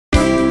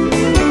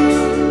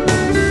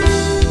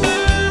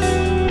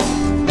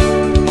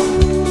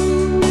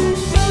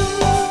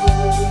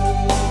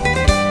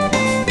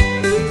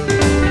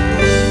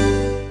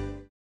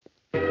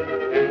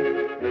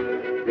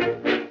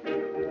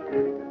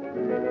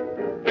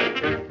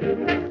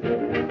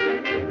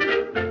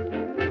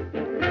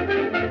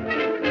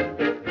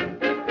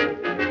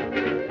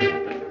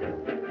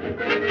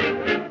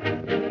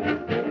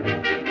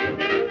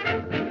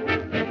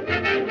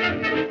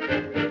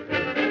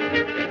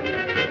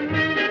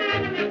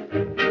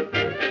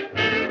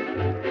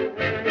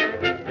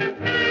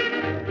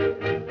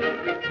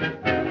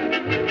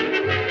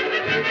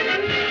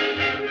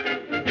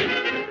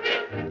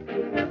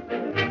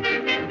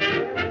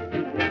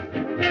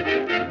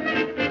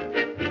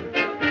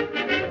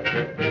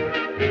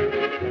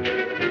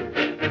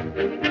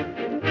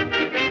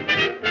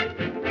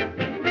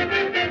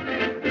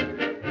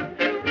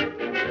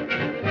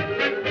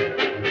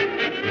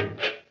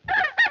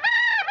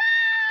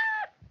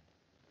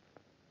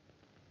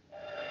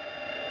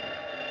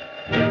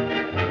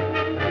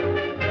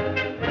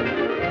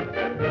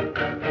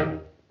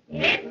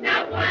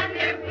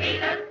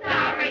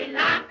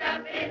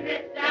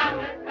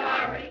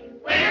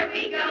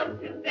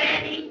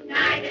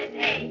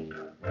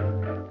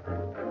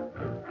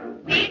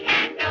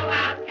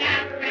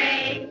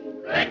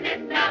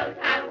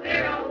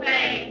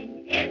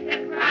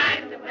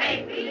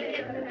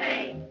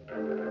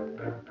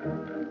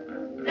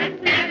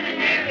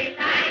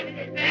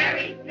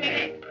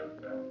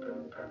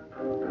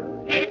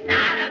It's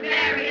not a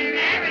very,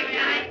 very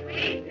nice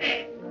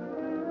picnic.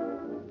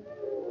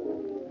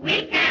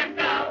 We can't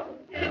go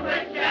to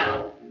a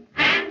show,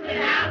 and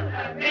without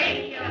a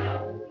radio,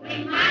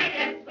 we might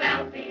as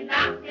well be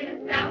locked in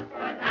a cell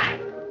for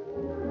life.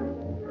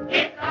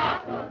 It's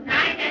awful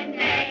night and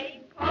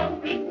day,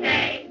 home we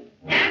stay,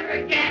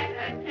 never get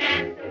a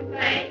chance to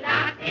play,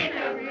 locked in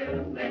a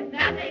room with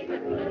nothing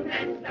but gloom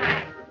and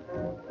strife.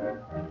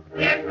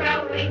 We're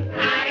growing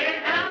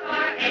tired of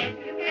our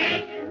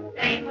education,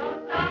 same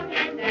old song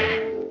and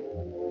dance.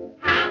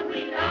 How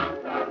we long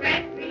for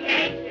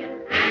recreation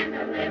and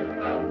a little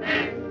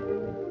romance.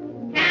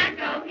 Can't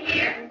go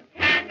here,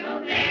 can't go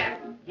there,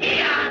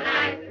 gee, our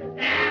lives is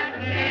sad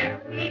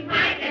affair. We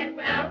might as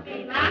well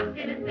be locked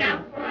in a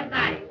cell for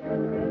life.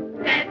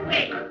 Says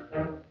we,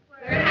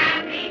 we're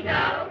happy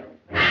though,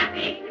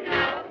 happy to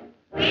know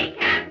we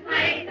can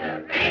play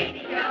the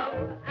radio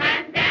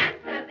and dance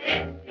a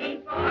bit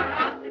before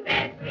off to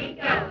bed we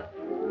go.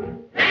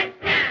 Let's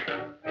dance.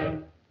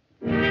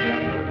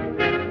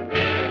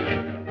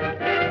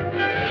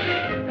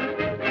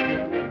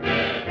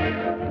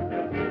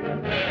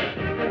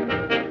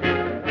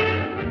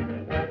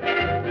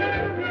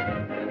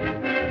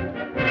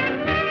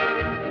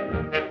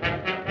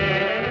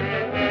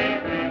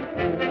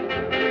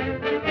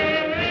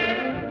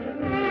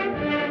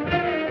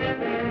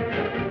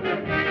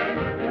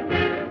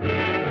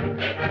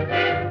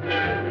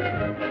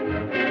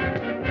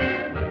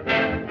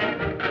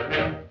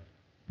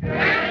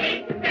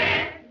 Early to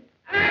bed,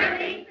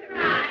 early to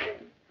rise.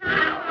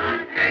 How on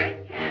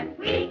earth can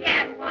we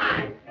get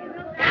wise?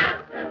 Put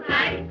out the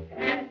lights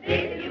and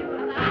bid you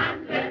a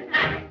fond good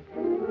night.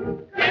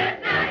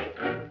 Good night.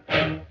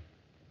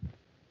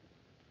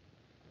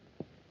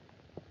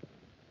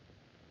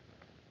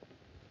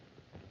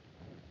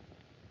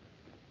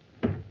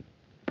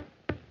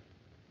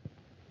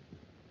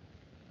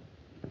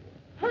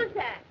 Who's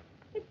that?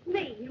 It's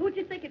me. Who'd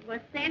you think it was,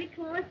 Santa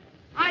Claus?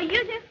 Are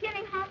you just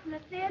getting home from the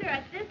theater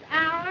at this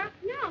hour?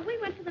 No, we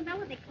went to the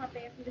Melody Club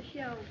after the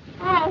show.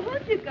 Oh,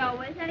 who'd you go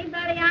with?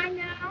 Anybody I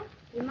know?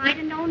 You might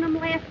have known him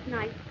last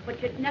night,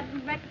 but you'd never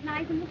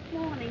recognize him this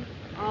morning.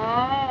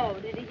 Oh,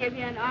 did he give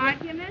you an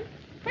argument?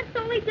 That's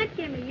all he did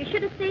give me. You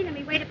should have seen him.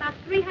 He weighed about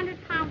 300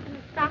 pounds in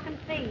his stocking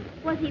feet.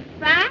 Was he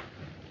fat?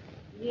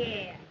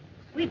 Yeah.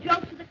 We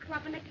drove to the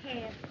club in a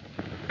cab.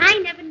 I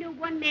never knew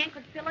one man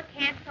could fill a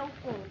cab so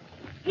full.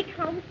 He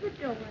closed the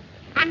door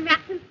and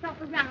wrapped himself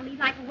around me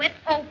like a wet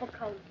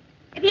overcoat.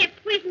 If he had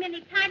squeezed me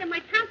any tighter, my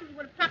tonsils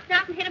would have popped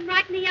out and hit him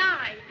right in the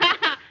eye.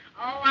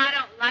 Oh, I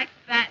don't like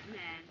fat men.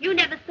 You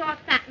never saw a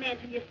fat man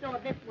till you saw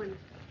this one.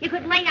 You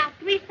could lay out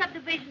 3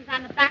 subdivisions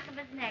on the back of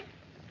his neck.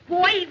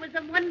 Boy, he was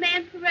a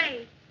one-man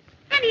parade.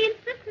 And he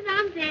insisted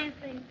on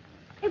dancing.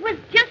 It was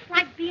just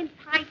like being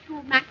tied to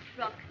a Mack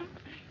truck.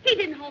 He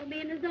didn't hold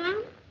me in his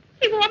arms.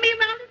 He wore me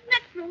around his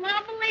neck for a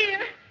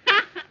lavalier.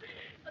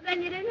 Well,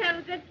 then you didn't have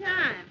a good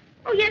time.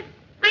 Oh, yes,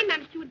 I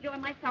managed to enjoy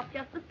myself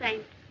just the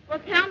same. Well,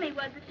 tell me,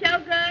 was the show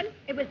good?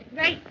 It was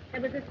great.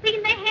 There was a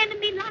scene they handed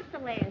me lots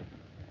of laughs.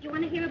 Do you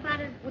want to hear about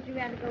it, or would you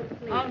rather go to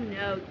sleep? Oh,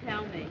 no,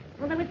 tell me.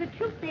 Well, there was a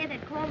troupe there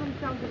that called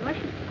themselves the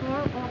Russian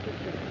Choral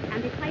Orchestra,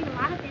 and they played a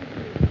lot of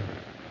instruments.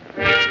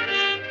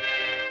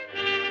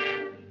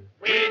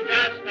 We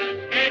just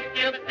escaped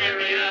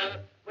diphtheria.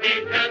 We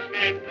just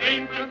came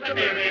clean from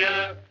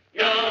Siberia.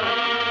 Yo, what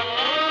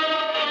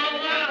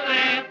a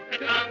laugh to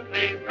come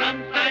clean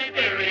from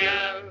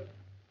Siberia.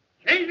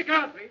 Change the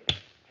card, please.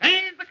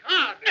 Change the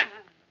card.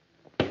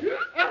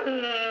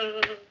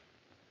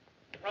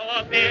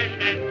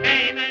 Prohibition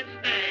came and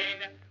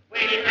stayed. We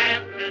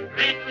have to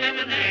drink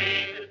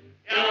lemonade.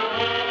 Yo,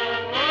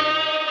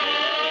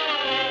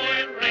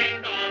 it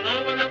rained all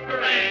over the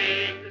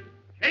parade.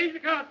 Change the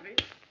card,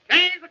 please.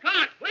 Change the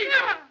card, please.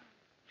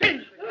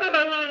 Change the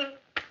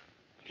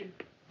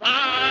But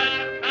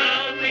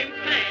how we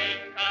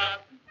make up,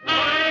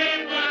 boy,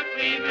 what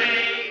we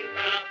make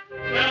up.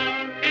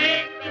 Don't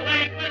take the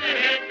wake with the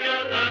head,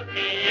 you're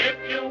lucky if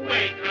you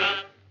wake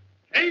up.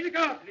 Change the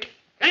card, please.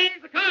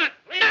 Change the card,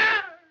 please.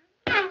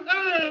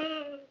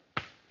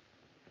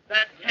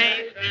 The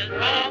taste is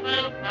all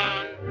the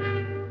fun.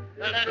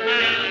 The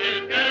sound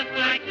is just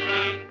like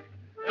fun.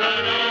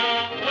 But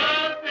all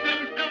what we do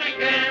still we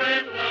care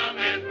as long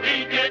as we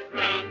get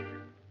drunk.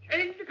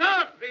 Change the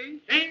card, please.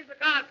 Change the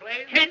card,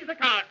 please. Change the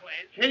card,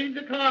 please. Change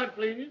the card,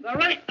 please.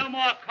 There ain't no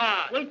more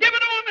cards. We'll give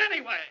it to him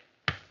anyway.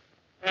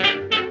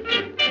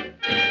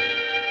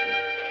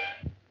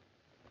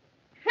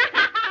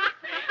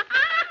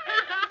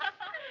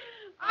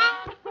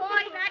 Oh,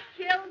 boy, that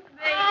kills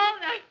me. Oh,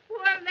 that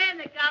poor man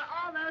that got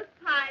all those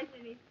pies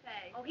in his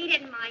face. Oh, he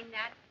didn't mind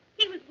that.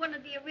 He was one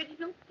of the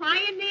original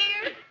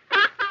pioneers.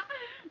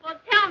 Well,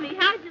 tell me,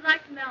 how did you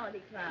like the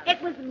Melody Club?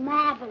 It was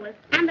marvelous,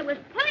 and there was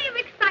plenty of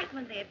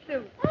excitement there,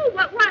 too. Oh,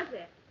 what was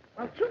it?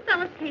 Well, 2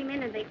 fellas came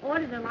in, and they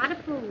ordered a lot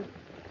of food.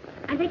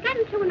 And they got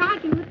into an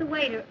argument with the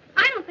waiter.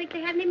 I don't think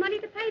they had any money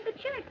to pay the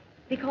check.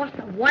 Because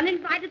the one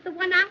invited the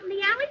one out in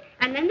the alley,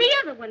 and then the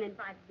other one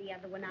invited the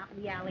other one out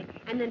in the alley,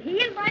 and then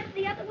he invited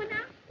the other one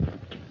out.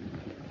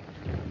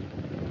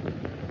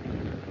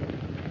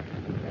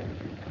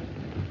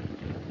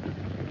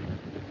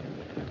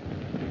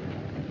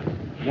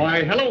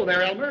 Why, hello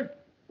there, Elmer.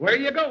 Where are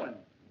you going?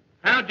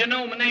 How'd you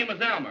know my name was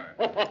Elmer?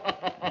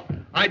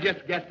 I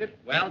just guessed it.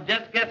 Well,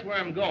 just guess where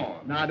I'm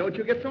going. Now, don't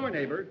you get sore,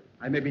 neighbor.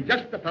 I may be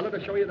just the fellow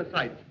to show you the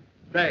sights.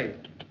 Say,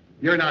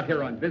 you're not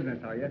here on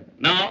business, are you?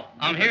 No,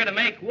 I'm here to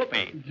make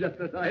whoopee. Just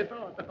as I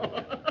thought.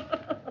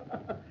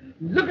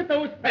 Look at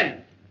those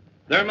pants.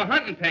 They're my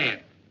hunting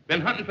pants.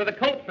 Been hunting for the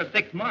coat for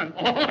 6 months.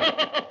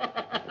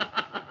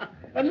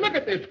 And look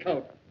at this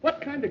coat.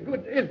 What kind of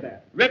goods is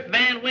that? Rip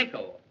Van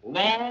Winkle.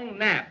 Long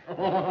nap.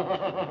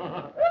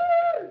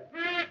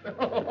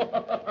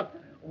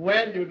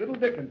 Well, you little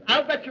Dickens.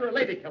 I'll bet you're a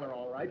lady killer,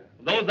 all right.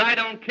 Those I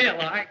don't kill,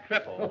 I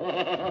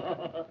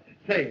cripple.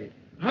 Say,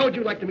 how would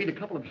you like to meet a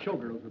couple of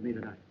showgirls with me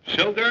tonight?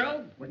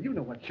 Showgirls? Well, you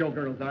know what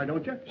showgirls are,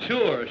 don't you?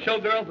 Sure.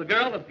 Showgirl's a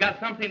girl that's got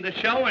something to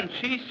show, and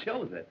she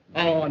shows it.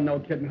 Oh, no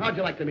kidding. How'd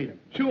you like to meet them?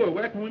 Sure.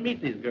 Where can we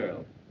meet these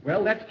girls?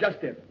 Well, that's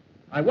just it.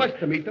 I was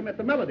to meet them at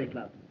the Melody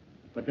Club.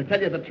 But to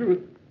tell you the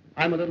truth,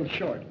 I'm a little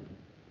short.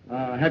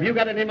 Have you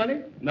got any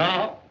money?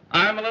 No.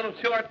 I'm a little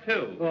short,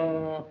 too.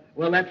 Oh,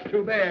 well, that's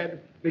too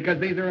bad, because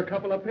these are a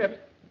couple of pips.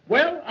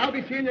 Well, I'll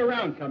be seeing you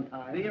around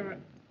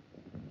sometime.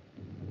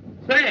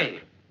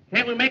 Say,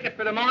 can't we make it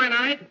for tomorrow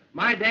night?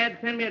 My dad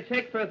sent me a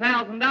check for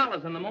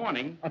 $1,000 in the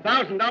morning.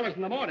 $1,000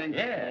 in the morning?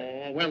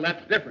 Yeah. Oh, well,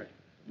 that's different.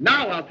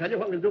 Now I'll tell you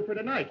what we'll do for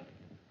tonight.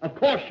 Of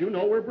course, you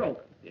know we're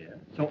broke. Yeah.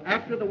 So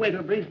after the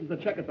waiter brings us the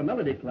check at the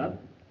Melody Club,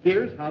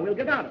 here's how we'll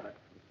get out of it.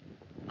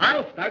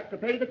 I'll start to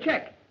pay the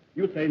check.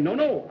 You say,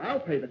 no, I'll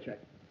pay the check.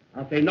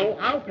 I'll say, no,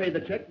 I'll pay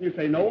the check. You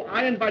say, no,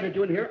 I invited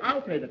you in here,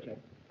 I'll pay the check.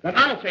 Then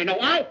I'll say, no,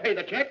 I'll pay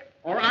the check,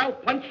 or I'll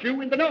punch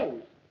you in the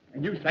nose.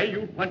 And you say,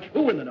 you punch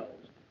who in the nose?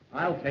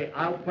 I'll say,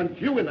 I'll punch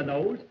you in the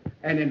nose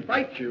and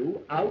invite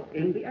you out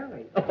in the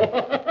alley.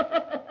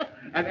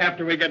 And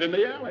after we get in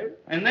the alley...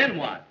 And then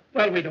what?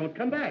 Well, we don't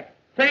come back.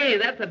 Say,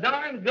 that's a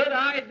darn good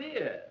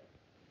idea.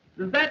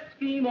 Does that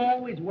scheme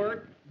always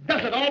work?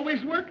 Does it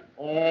always work?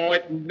 Oh,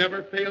 it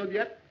never failed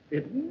yet.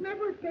 It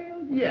never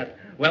failed yet.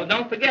 Well,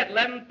 don't forget,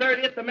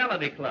 11:30 at the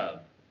Melody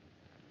Club.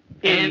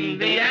 In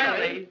the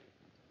alley.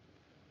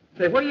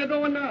 Say, where are you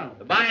going now?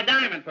 To buy a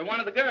diamond for one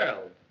of the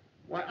girls.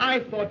 Why,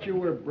 I thought you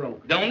were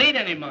broke. Don't need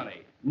any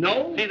money.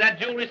 No? See that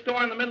jewelry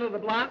store in the middle of the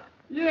block?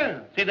 Yeah.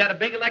 See that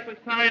big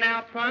electric sign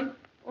out front?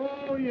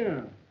 Oh,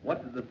 yeah.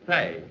 What does it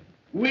say?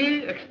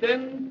 We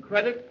extend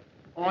credit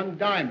on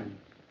diamonds.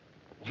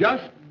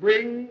 Just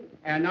bring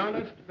an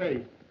honest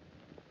face.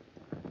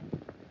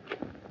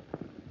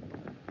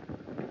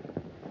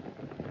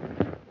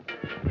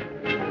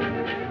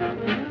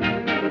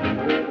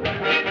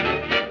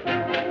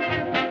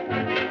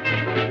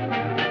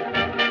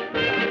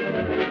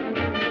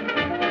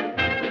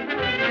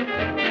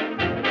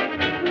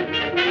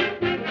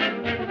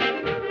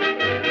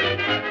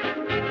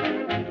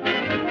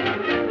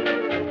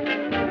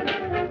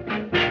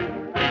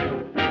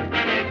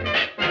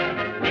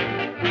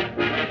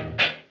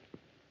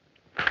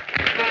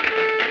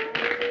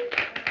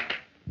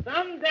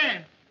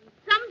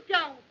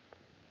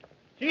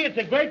 It's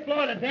a great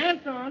floor to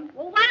dance on.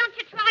 Well, why don't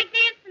you try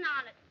dancing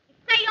on it?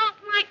 Stay off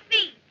my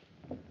feet.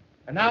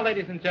 And now,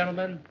 ladies and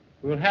gentlemen,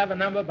 we will have a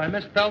number by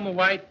Miss Thelma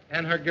White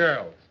and her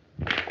girls.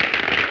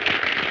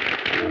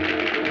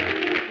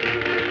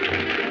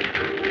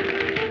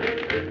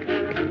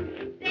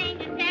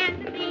 Sing and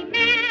dance and be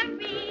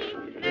merry.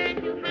 Learn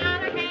to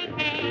holler, hey,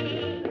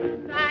 hey.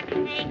 Try to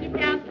make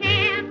yourself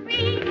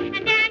carefree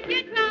and dance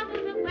your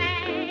troubles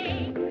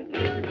away.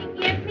 Music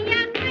gives me a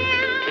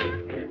thrill.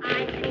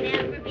 I can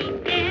never be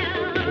still.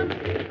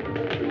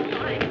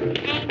 Boy,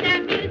 ain't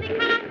that music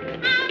hot?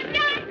 Oh,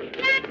 just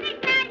let me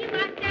tell you, I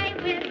stay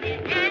with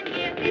it and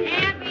give it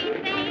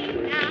everything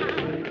now.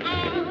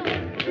 Oh,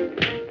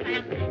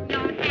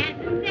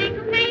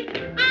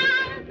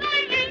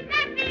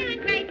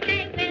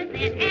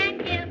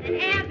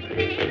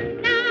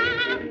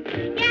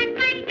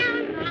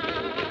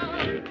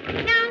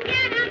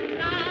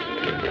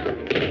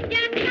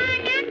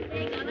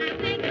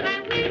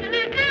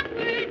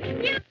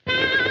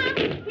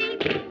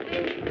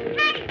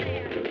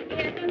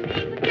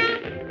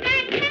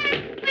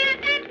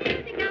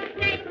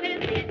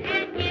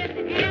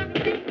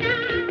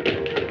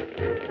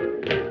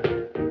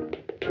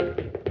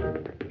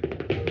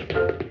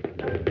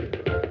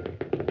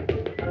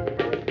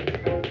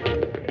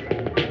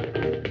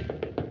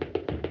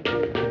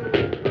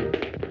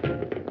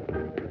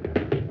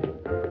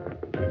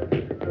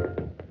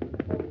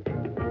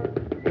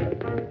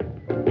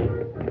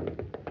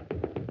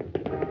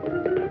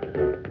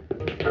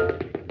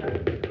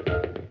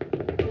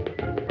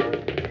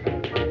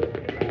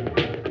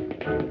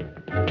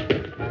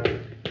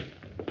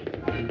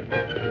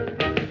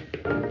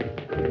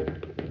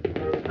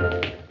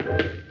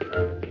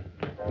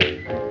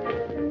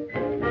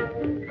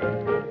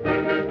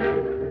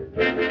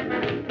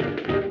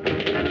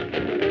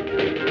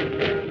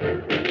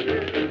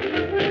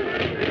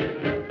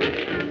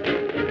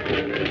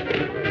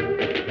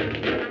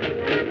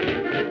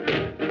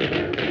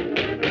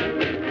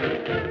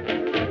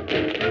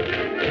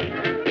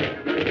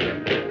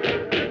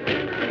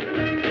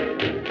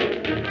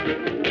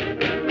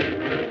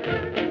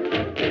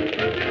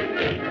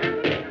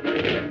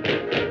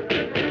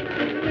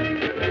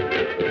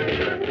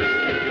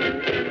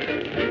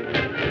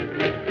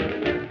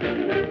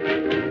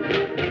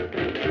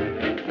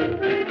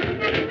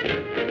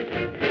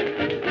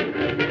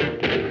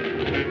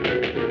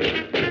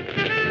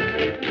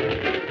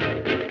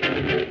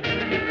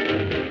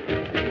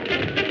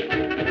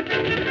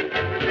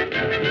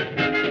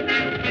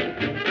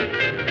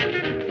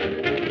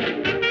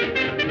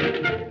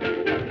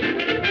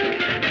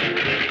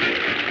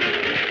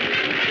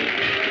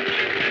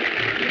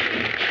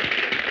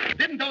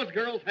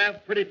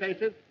 have pretty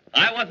faces?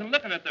 I wasn't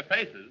looking at their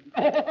faces.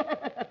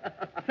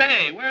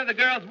 Say, where are the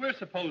girls we're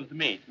supposed to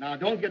meet? Now,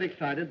 don't get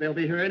excited. They'll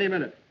be here any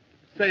minute.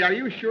 Say, are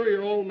you sure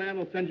your old man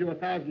will send you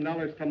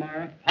 $1,000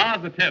 tomorrow?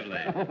 Positively.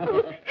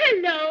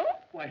 Hello.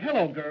 Why,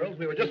 hello, girls.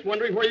 We were just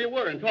wondering where you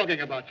were and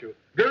talking about you.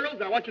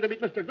 Girls, I want you to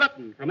meet Mr.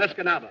 Glutton from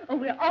Escanaba. Oh,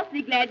 we're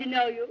awfully glad to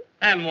know you.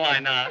 And why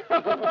not?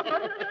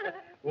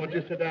 Won't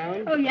you sit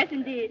down? Oh, yes,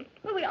 indeed.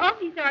 Well, we're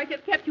awfully sorry to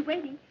have kept you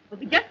waiting. But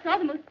we just saw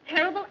the most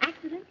terrible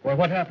accident. Well,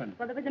 what happened?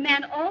 Well, there was a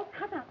man all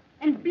cut up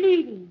and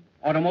bleeding.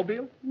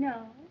 Automobile?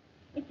 No.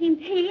 It seems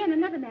he and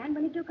another man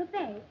went into a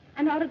cafe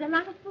and ordered a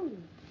lot of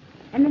food.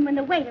 And then when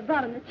the waiter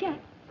brought him the check,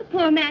 the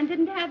poor man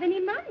didn't have any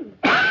money.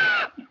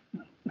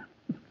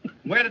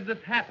 Where did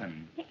this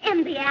happen?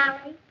 In the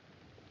alley.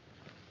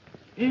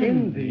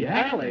 In the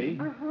alley?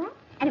 Uh-huh.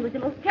 And it was the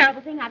most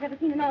terrible thing I've ever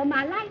seen in all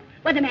my life.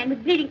 Well, the man was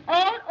bleeding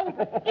all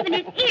over. Even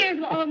his ears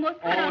were almost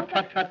cut Oh,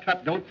 off.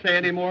 tut. Don't say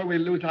any more. We'll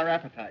lose our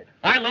appetite.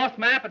 I lost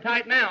my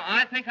appetite now.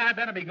 I think I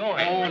better be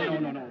going. Oh,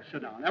 no.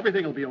 Sit down.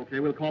 Everything will be okay.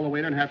 We'll call the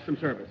waiter and have some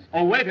service.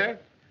 Oh, waiter.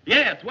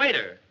 Yes,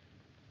 waiter.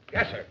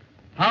 Yes, sir.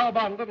 How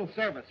about a little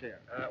service here?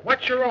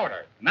 What's your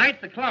order?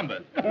 Knights of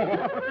Columbus.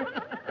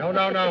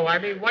 No. I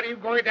mean, what are you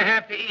going to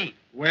have to eat?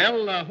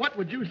 Well, what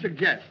would you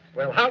suggest?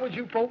 Well, how would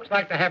you folks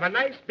like to have a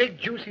nice, big,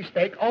 juicy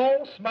steak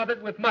all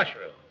smothered with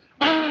mushrooms?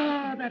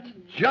 Ah, that's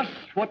just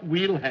what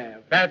we'll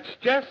have. That's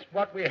just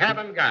what we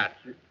haven't got.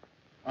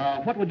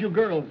 What would you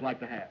girls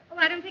like to have? Oh,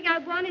 I don't think I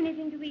want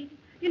anything to eat.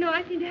 You know,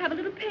 I seem to have a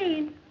little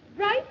pain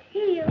right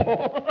here.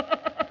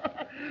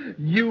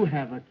 You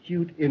have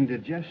acute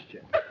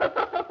indigestion.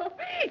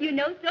 You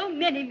know, so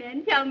many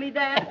men tell me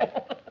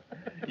that.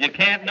 You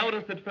can't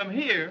notice it from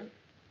here.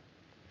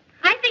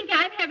 I think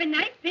I'd have a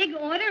nice big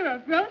order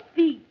of roast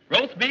beef.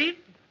 Roast beef?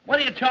 What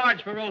do you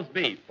charge for roast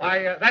beef?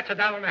 Why, that's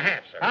 $1.50,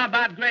 sir. How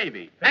about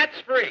gravy? That's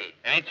free.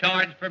 Any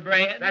charge for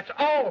bread? That's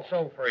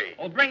also free.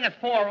 Well, bring us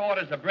 4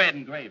 orders of bread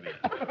and gravy.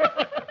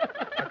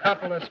 A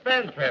couple of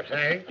spendthrifts,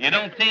 eh? You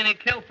don't see any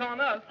kilts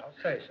on us. I'll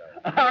say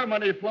so. Our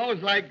money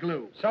flows like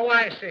glue. So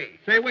I see.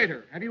 Say,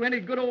 waiter, have you any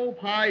good old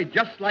pie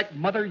just like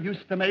Mother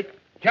used to make?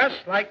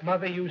 Just like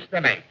Mother used to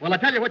make. Well, I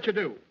tell you what you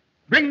do.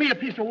 Bring me a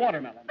piece of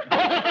watermelon.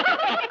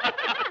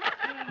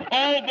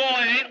 Oh,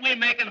 boy, ain't we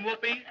making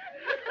whoopee?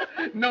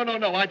 No.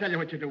 I tell you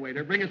what you do,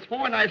 waiter. Bring us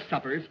 4 nice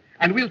suppers,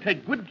 and we'll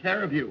take good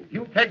care of you.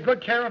 You take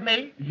good care of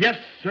me? Yes,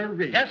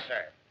 sirree. Yes,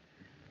 sir.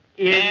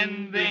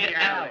 In the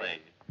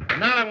alley. And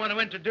now I want to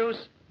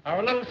introduce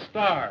our little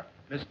star,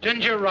 Miss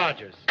Ginger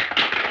Rogers.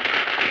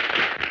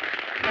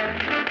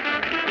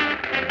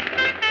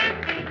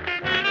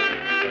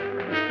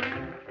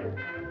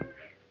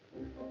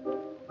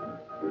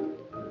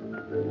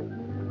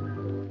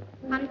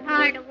 I'm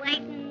tired of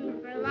waiting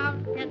for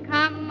love to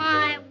come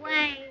my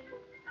way.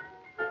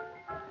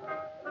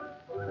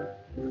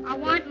 I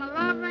want my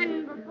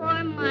lovin'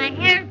 before my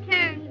hair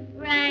turns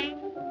gray.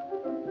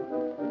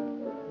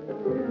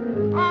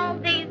 All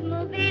these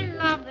movie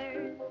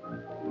lovers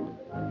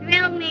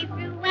thrill me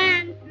through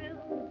and through.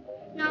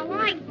 Now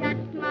I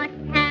just must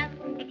have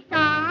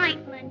excitement.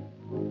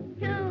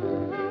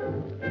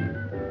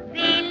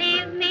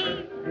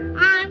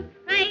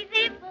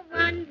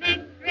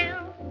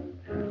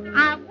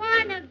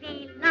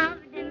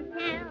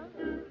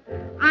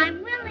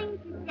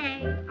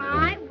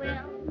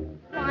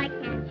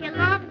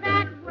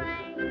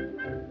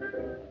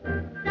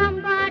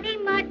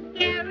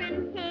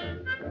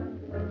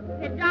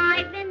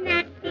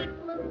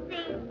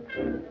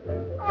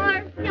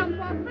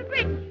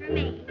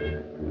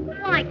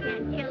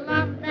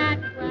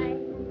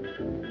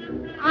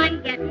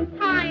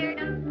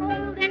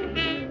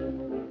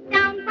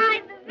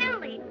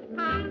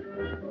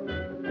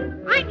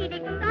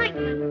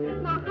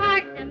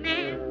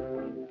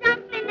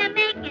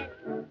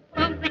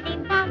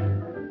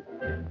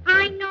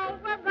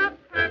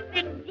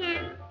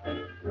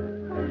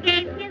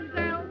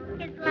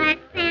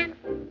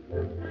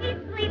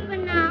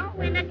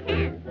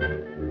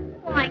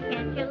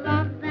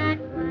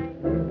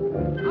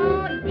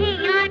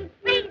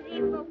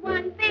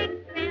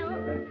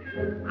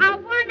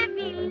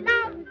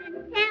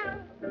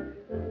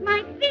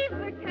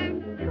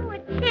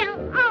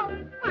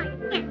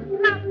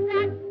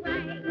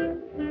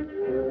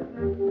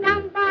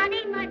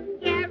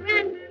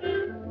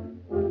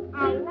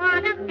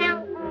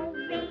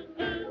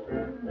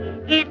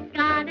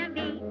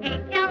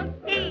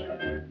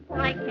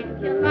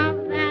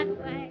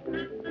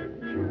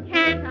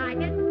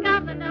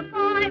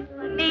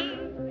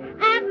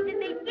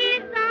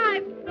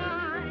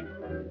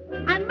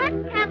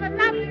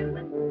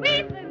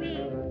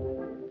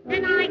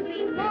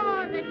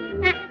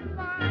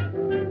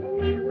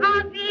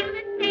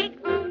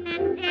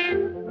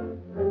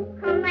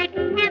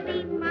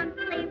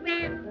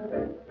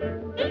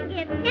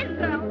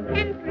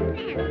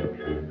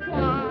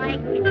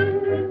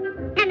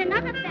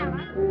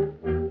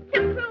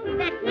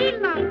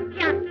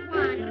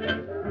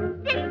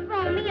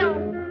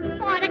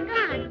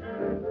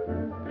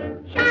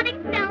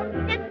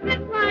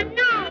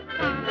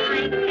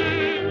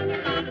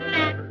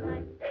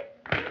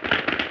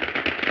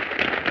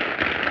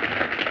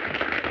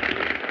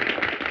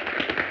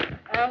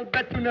 I'll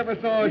bet you never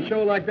saw a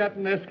show like that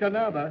in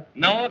Escanaba.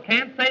 No,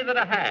 can't say that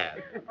I have.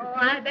 Oh,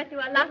 I bet there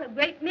were a lot of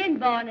great men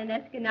born in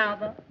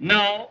Escanaba.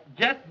 No,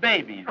 just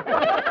babies.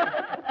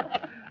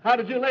 How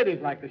did you ladies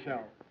like the show?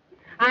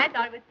 I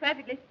thought it was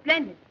perfectly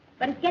splendid.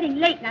 But it's getting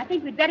late, and I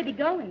think we'd better be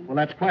going. Well,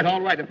 that's quite all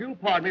right. If you'll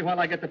pardon me while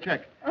I get the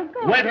check. Of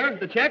course. Waiter,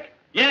 the check?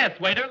 Yes,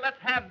 waiter, let's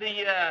have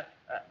the,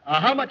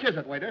 How much is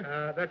it,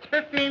 waiter? That's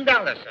 $15,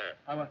 sir.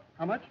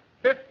 How much?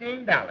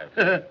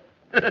 $15.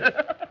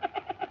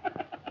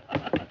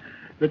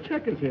 The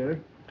check is here.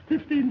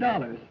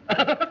 $15.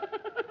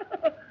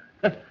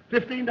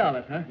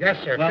 $15, huh?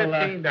 Yes, sir. Well,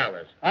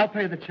 $15. I'll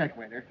pay the check,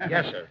 waiter.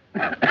 Yes, sir.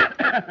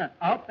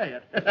 I'll pay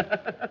it.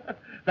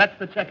 That's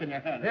the check in your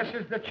hand. This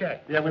is the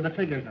check. Yeah, with the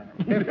figures on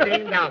it.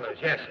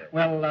 $15. Yes, sir.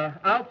 Well,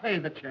 I'll pay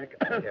the check.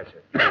 Yes,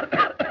 sir.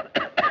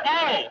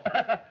 Oh!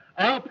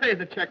 I'll pay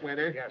the check,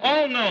 waiter. Yes, sir.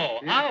 Oh, no,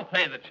 I'll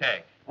pay the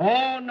check.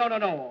 Oh,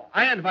 no.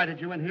 I invited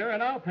you in here,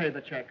 and I'll pay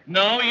the check.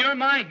 No, you're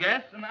my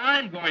guest, and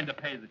I'm going to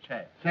pay the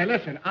check. Say,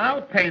 listen,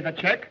 I'll pay the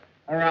check,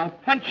 or I'll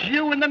punch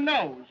you in the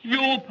nose.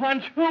 You'll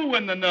punch who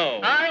in the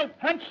nose? I'll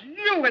punch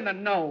you in the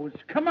nose.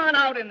 Come on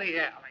out in the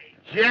alley.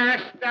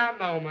 Just a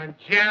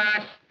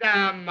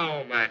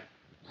moment.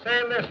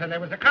 Say, listen, there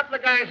was a couple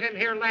of guys in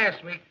here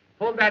last week,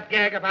 pulled that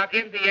gag about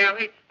in the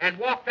alley, and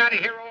walked out of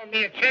here owing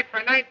me a check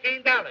for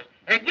 $19.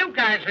 And you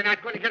guys are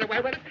not going to get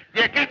away with it.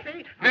 You get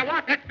me? I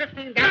want that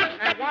 $15.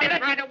 I want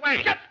it right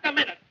away. Just a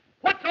minute.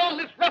 What's all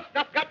this rough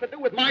stuff got to do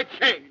with my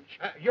change?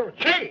 Your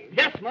change?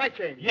 Yes, my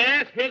change.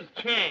 Yes, his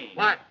change.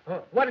 What?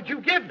 What did you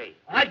give me?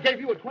 I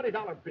gave you a $20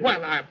 bill.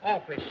 Well, I'm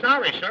awfully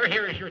sorry, sir.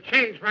 Here is your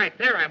change right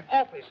there. I'm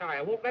awfully sorry.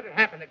 I won't let it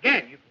happen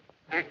again. You can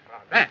bank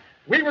on that.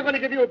 We were going to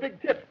give you a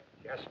big tip,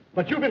 Yes, sir.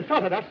 but you've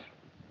insulted us.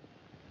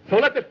 So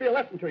let this be a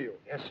lesson to you.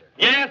 Yes, sir.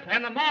 Yes,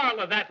 and the moral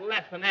of that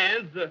lesson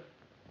is,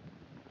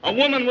 a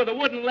woman with a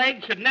wooden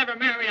leg should never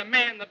marry a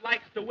man that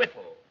likes to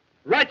whittle.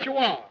 Right you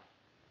are.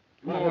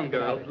 Come on,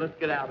 girls, let's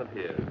get out of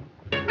here.